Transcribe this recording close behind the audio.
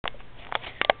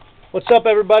What's up,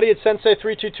 everybody? It's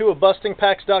Sensei322 of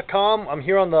BustingPacks.com. I'm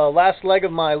here on the last leg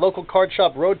of my local card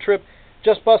shop road trip.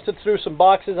 Just busted through some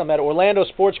boxes. I'm at Orlando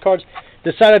Sports Cards.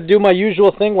 Decided to do my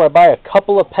usual thing where I buy a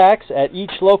couple of packs at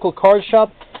each local card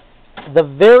shop. The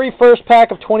very first pack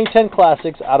of 2010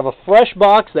 Classics out of a fresh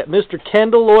box that Mr.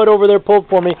 Kendall Lloyd over there pulled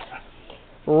for me.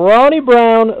 Ronnie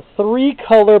Brown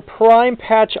 3-color prime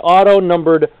patch auto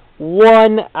numbered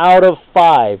 1 out of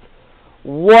 5.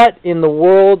 What in the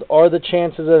world are the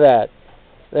chances of that?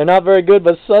 They're not very good,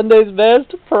 but Sunday's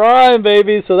best prime,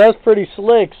 baby. So that's pretty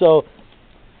slick. So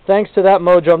thanks to that,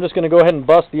 Mojo, I'm just going to go ahead and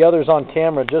bust the others on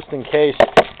camera just in case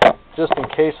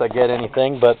I get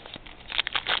anything. But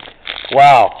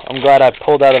wow, I'm glad I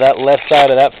pulled out of that left side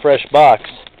of that fresh box.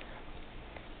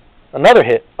 Another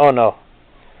hit. Oh no,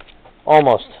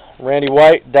 almost. Randy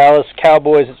White, Dallas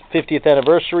Cowboys 50th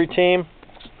anniversary team.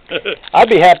 I'd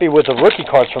be happy with the rookie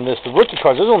cards from this. The rookie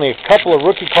cards, there's only a couple of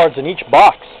rookie cards in each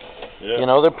box. Yeah. You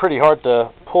know, they're pretty hard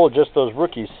to pull, just those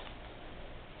rookies.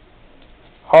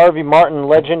 Harvey Martin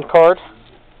legend card.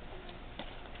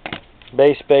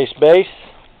 Base, base, base.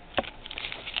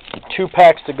 2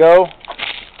 packs to go.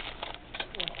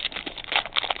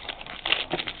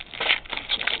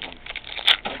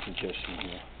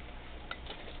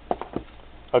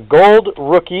 A gold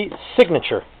rookie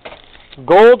signature.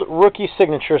 Gold rookie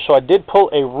signature, so I did pull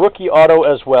a rookie auto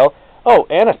as well. Oh,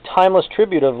 and a timeless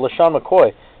tribute of LaShawn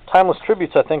McCoy. Timeless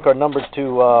tributes, I think, are numbered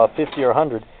to 50 or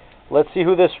 100. Let's see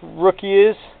who this rookie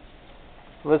is.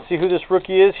 Let's see who this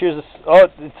rookie is. Here's this. Oh,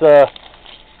 it's a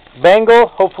Bengal.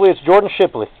 Hopefully it's Jordan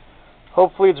Shipley.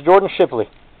 Hopefully it's Jordan Shipley.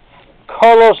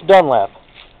 Carlos Dunlap,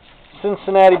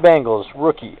 Cincinnati Bengals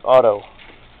rookie auto,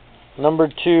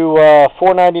 numbered to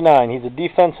 499. He's a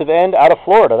defensive end out of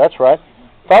Florida. That's right.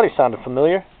 Thought he sounded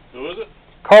familiar. Who is it?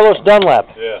 Carlos Dunlap.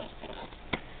 Yeah.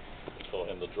 They call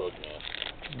him the drug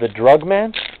man. The drug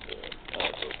man?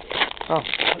 Yeah. Oh.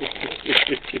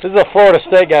 This is a Florida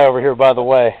State guy over here, by the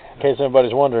way, in case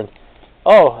anybody's wondering.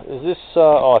 Oh, is this...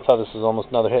 oh, I thought this was almost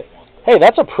another hit. Hey,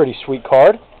 that's a pretty sweet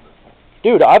card.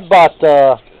 Dude, I bought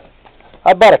a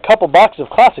couple boxes of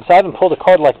classics. I haven't pulled a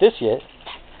card like this yet.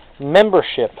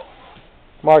 Membership.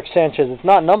 Mark Sanchez. It's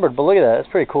not numbered, but look at that. It's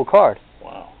a pretty cool card.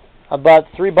 I bought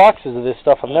 3 boxes of this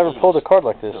stuff. I've never pulled a card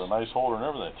like this. Got a nice holder and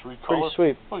everything. 3 colors.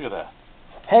 Pretty sweet. Look at that.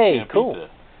 Hey, cool.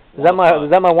 Is that my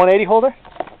 180 holder?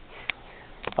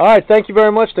 All right. Thank you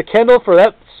very much to Kendall for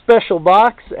that special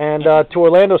box, and to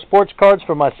Orlando Sports Cards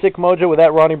for my sick Mojo with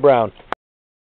that Ronnie Brown.